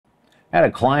I had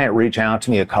a client reach out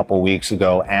to me a couple weeks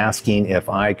ago asking if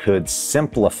I could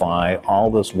simplify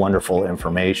all this wonderful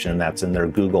information that's in their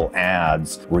Google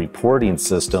Ads reporting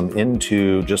system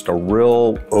into just a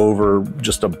brief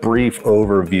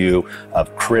overview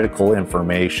of critical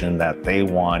information that they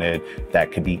wanted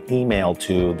that could be emailed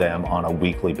to them on a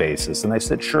weekly basis. And I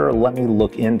said, sure, let me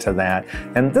look into that.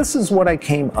 And this is what I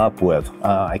came up with.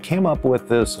 I came up with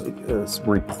this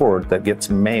report that gets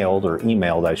mailed, or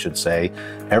emailed, I should say,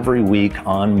 every week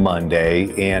on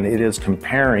Monday, and it is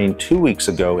comparing 2 weeks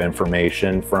ago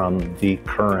information from the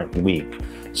current week.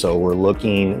 So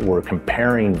we're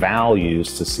comparing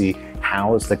values to see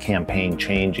how is the campaign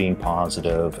changing,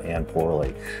 positive and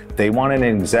poorly. They want an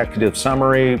executive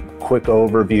summary, quick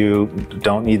overview,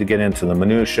 don't need to get into the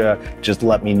minutia, just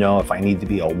let me know if I need to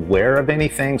be aware of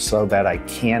anything so that I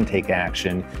can take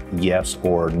action, yes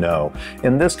or no.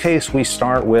 In this case, we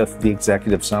start with the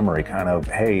executive summary, kind of,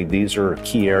 hey, these are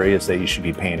key areas that you should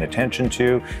be paying attention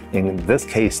to. In this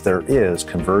case, there is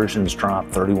conversions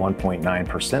dropped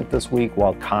 31.9% this week,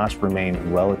 while costs remain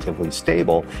relatively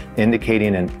stable,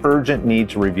 indicating an urgent need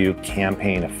to review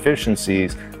campaign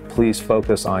efficiencies. Please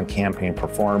focus on campaign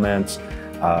performance.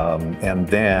 And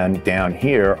then down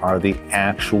here are the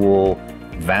actual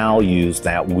values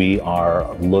that we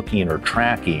are looking or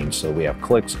tracking. So we have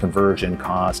clicks, conversion,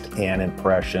 cost, and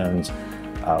impressions.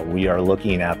 We are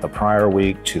looking at the prior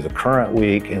week to the current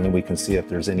week, and then we can see if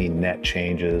there's any net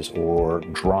changes or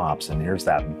drops. And here's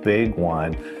that big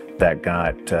one that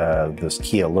got this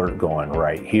key alert going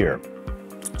right here.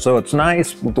 So it's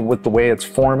nice with the way it's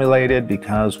formulated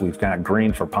because we've got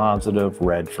green for positive,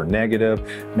 red for negative.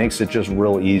 Makes it just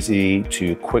real easy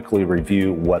to quickly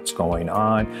review what's going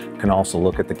on. You can also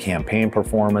look at the campaign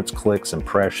performance, clicks,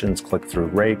 impressions, click-through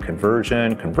rate,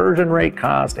 conversion rate,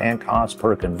 cost, and cost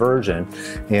per conversion.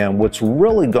 And what's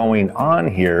really going on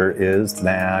here is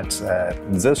that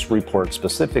this report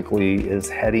specifically is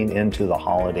heading into the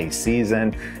holiday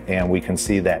season, and we can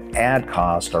see that ad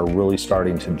costs are really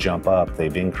starting to jump up.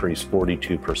 They've increased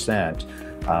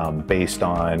 42% based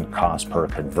on cost per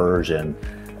conversion.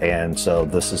 And so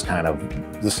this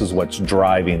is what's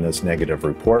driving this negative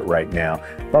report right now.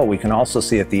 But we can also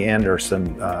see at the end are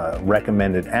some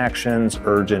recommended actions: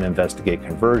 urgent, investigate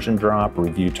conversion drop,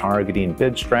 review targeting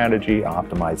bid strategy,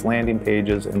 optimize landing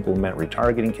pages, implement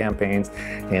retargeting campaigns,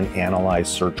 and analyze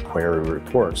search query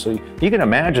reports. So you can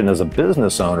imagine, as a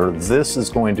business owner, this is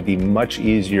going to be much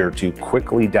easier to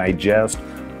quickly digest.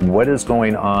 What is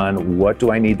going on? What do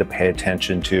I need to pay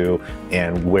attention to?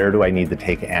 And where do I need to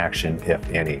take action, if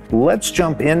any? Let's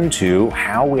jump into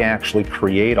how we actually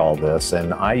create all this.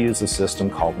 And I use a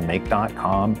system called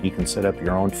Make.com. You can set up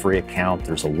your own free account.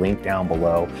 There's a link down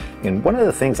below. And one of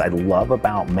the things I love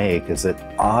about Make is it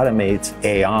automates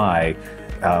AI.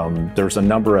 There's a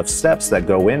number of steps that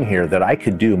go in here that I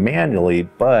could do manually,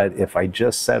 but if I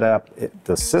just set up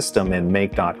the system in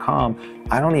Make.com,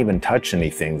 I don't even touch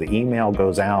anything. The email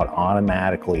goes out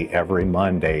automatically every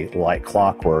Monday like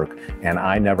clockwork, and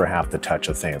I never have to touch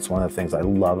a thing. It's one of the things I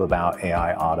love about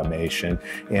AI automation.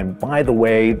 And by the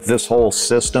way, this whole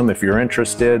system, if you're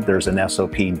interested, there's an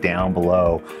SOP down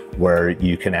below where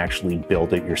you can actually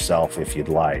build it yourself if you'd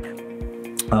like.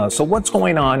 So what's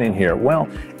going on in here? Well,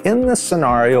 in this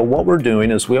scenario, what we're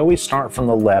doing is we always start from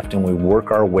the left and we work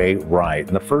our way right.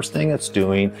 And the first thing it's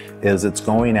doing is it's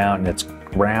going out and it's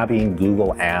grabbing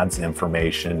Google Ads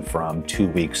information from 2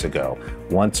 weeks ago.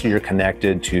 Once you're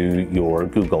connected to your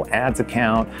Google Ads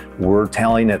account, we're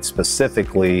telling it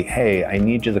specifically, hey, I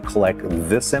need you to collect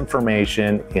this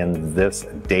information in this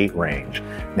date range.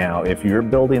 Now, if you're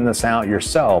building this out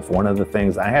yourself, one of the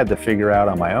things I had to figure out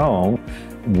on my own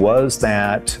was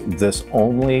that this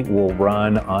only will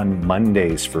run on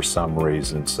Mondays for some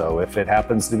reason. So if it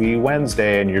happens to be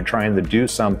Wednesday and you're trying to do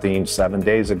something 7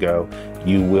 days ago,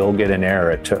 you will get an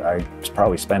error. I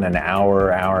probably spent an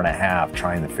hour, hour and a half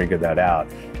trying to figure that out.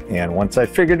 And once I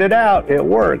figured it out, it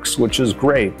works, which is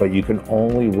great, but you can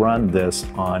only run this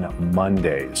on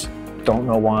Mondays. Don't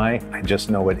know why, I just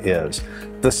know it is.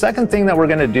 The second thing that we're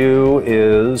going to do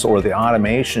is, or the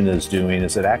automation is doing,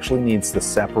 is it actually needs to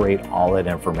separate all that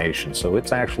information. So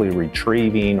it's actually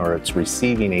retrieving, or it's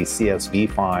receiving a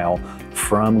CSV file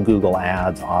from Google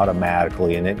Ads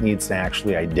automatically, and it needs to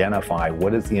actually identify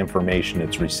what is the information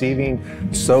it's receiving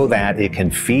so that it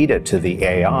can feed it to the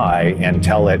AI and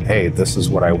tell it, hey, this is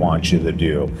what I want you to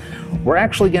do. We're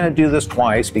actually going to do this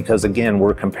twice because, again,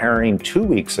 we're comparing 2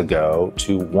 weeks ago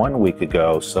to 1 week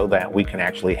ago so that we can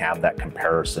actually have that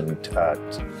comparison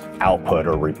output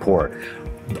or report.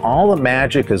 All the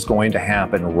magic is going to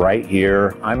happen right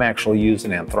here. I'm actually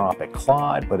using Anthropic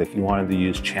Claude, but if you wanted to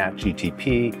use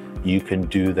ChatGPT, you can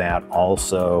do that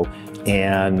also.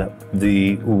 And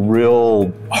the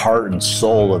real heart and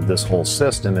soul of this whole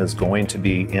system is going to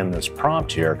be in this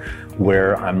prompt here,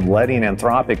 where I'm letting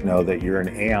Anthropic know that you're an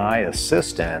AI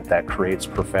assistant that creates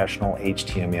professional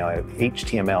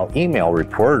HTML email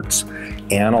reports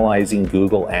analyzing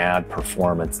Google ad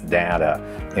performance data.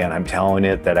 And I'm telling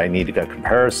it that I need to get a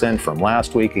comparison from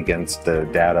last week against the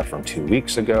data from 2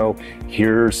 weeks ago.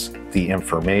 Here's the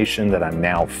information that I'm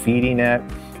now feeding it.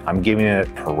 I'm giving it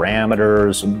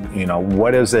parameters. You know,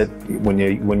 what is it,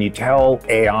 when you tell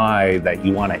AI that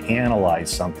you want to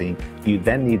analyze something, you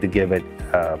then need to give it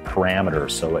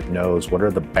parameters so it knows what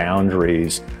are the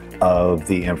boundaries of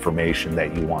the information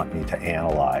that you want me to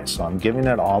analyze. So I'm giving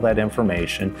it all that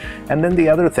information. And then the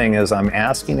other thing is I'm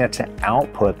asking it to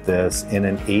output this in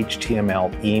an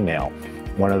HTML email.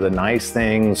 One of the nice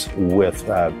things with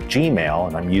Gmail,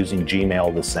 and I'm using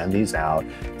Gmail to send these out,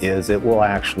 is it will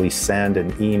actually send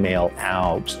an email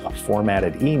out, a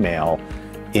formatted email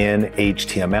in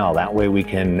HTML. That way we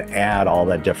can add all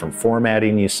that different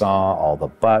formatting you saw, all the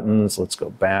buttons. Let's go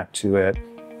back to it.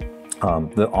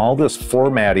 All this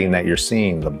formatting that you're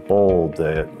seeing, the bold,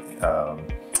 the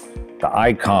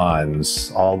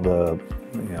icons, all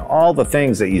the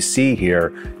things that you see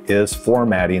here is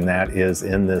formatting that is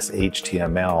in this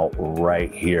HTML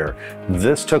right here.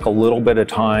 This took a little bit of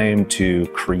time to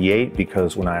create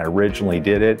because when I originally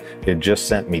did it, it just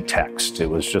sent me text. It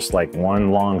was just like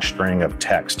one long string of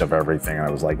text of everything. I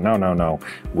was like, no,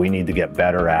 we need to get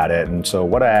better at it. And so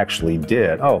what I actually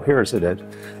did, here's it.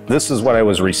 This is what I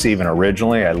was receiving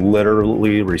originally. I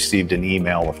literally received an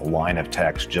email with a line of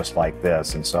text just like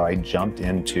this. And so I jumped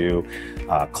into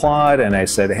Claude and I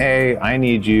said, hey, I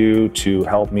need you to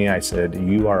help me. I said,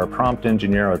 you are a prompt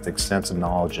engineer with extensive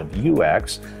knowledge of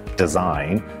UX,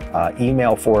 design,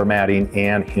 email formatting,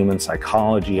 and human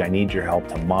psychology. I need your help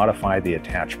to modify the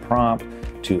attached prompt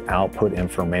to output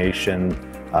information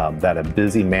that a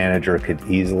busy manager could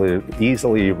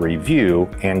easily review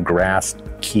and grasp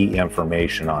key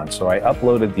information on. So I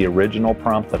uploaded the original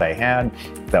prompt that I had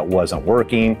that wasn't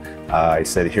working. I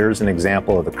said, here's an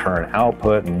example of the current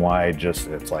output and why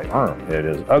it's like, it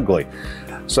is ugly.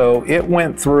 So it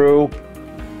went through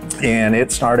and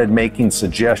it started making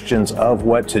suggestions of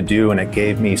what to do, and it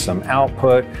gave me some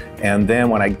output. And then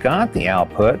when I got the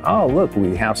output, look,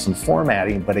 we have some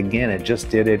formatting, but again, it just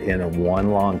did it in a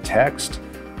one long text.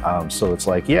 So it's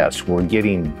like, yes, we're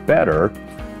getting better.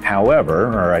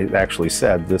 However, or I actually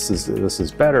said this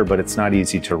is better, but it's not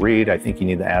easy to read. I think you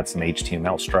need to add some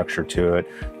HTML structure to it.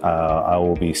 I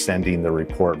will be sending the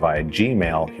report via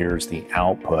Gmail. Here's the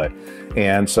output.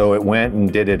 And so it went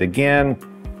and did it again.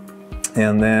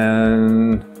 And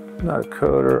then, not a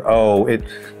coder.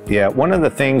 One of the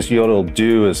things it'll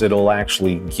do is it'll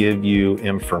actually give you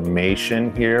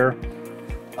information here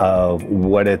of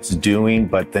what it's doing,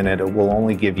 but then it will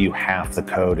only give you half the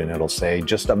code, and it'll say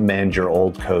just amend your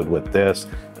old code with this.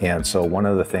 And so one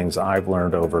of the things I've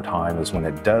learned over time is when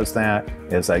it does that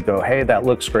is I go, hey, that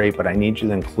looks great, but I need you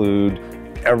to include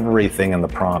everything in the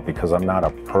prompt because I'm not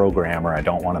a programmer. I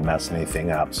don't want to mess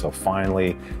anything up. So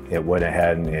finally it went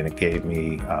ahead and it gave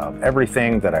me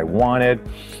everything that I wanted,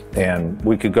 and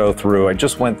we could go through. I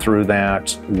just went through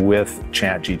that with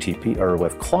ChatGPT or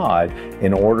with Claude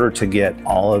in order to get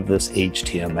all of this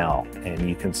HTML, and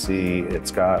you can see it's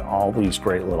got all these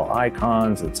great little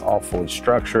icons. It's all fully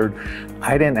structured.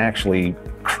 I didn't actually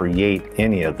create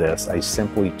any of this. I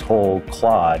simply told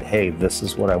Claude, hey, this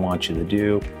is what I want you to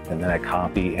do, and then I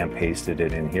copy and pasted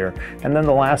it in here. And then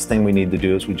the last thing we need to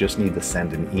do is we just need to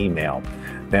send an email.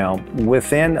 Now,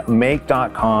 within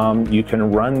make.com, you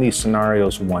can run these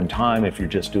scenarios one time if you're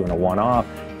just doing a one-off.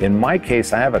 In my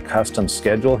case, I have a custom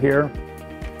schedule here.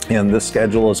 And this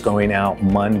schedule is going out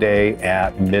Monday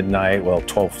at midnight, well,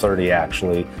 12:30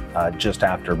 actually, just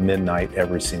after midnight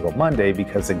every single Monday,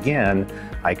 because again,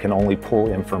 I can only pull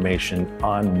information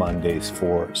on Mondays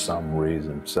for some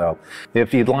reason. So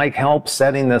if you'd like help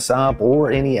setting this up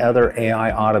or any other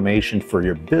AI automation for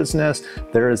your business,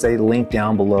 there is a link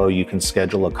down below. You can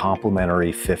schedule a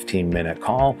complimentary 15-minute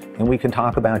call and we can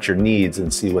talk about your needs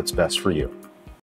and see what's best for you.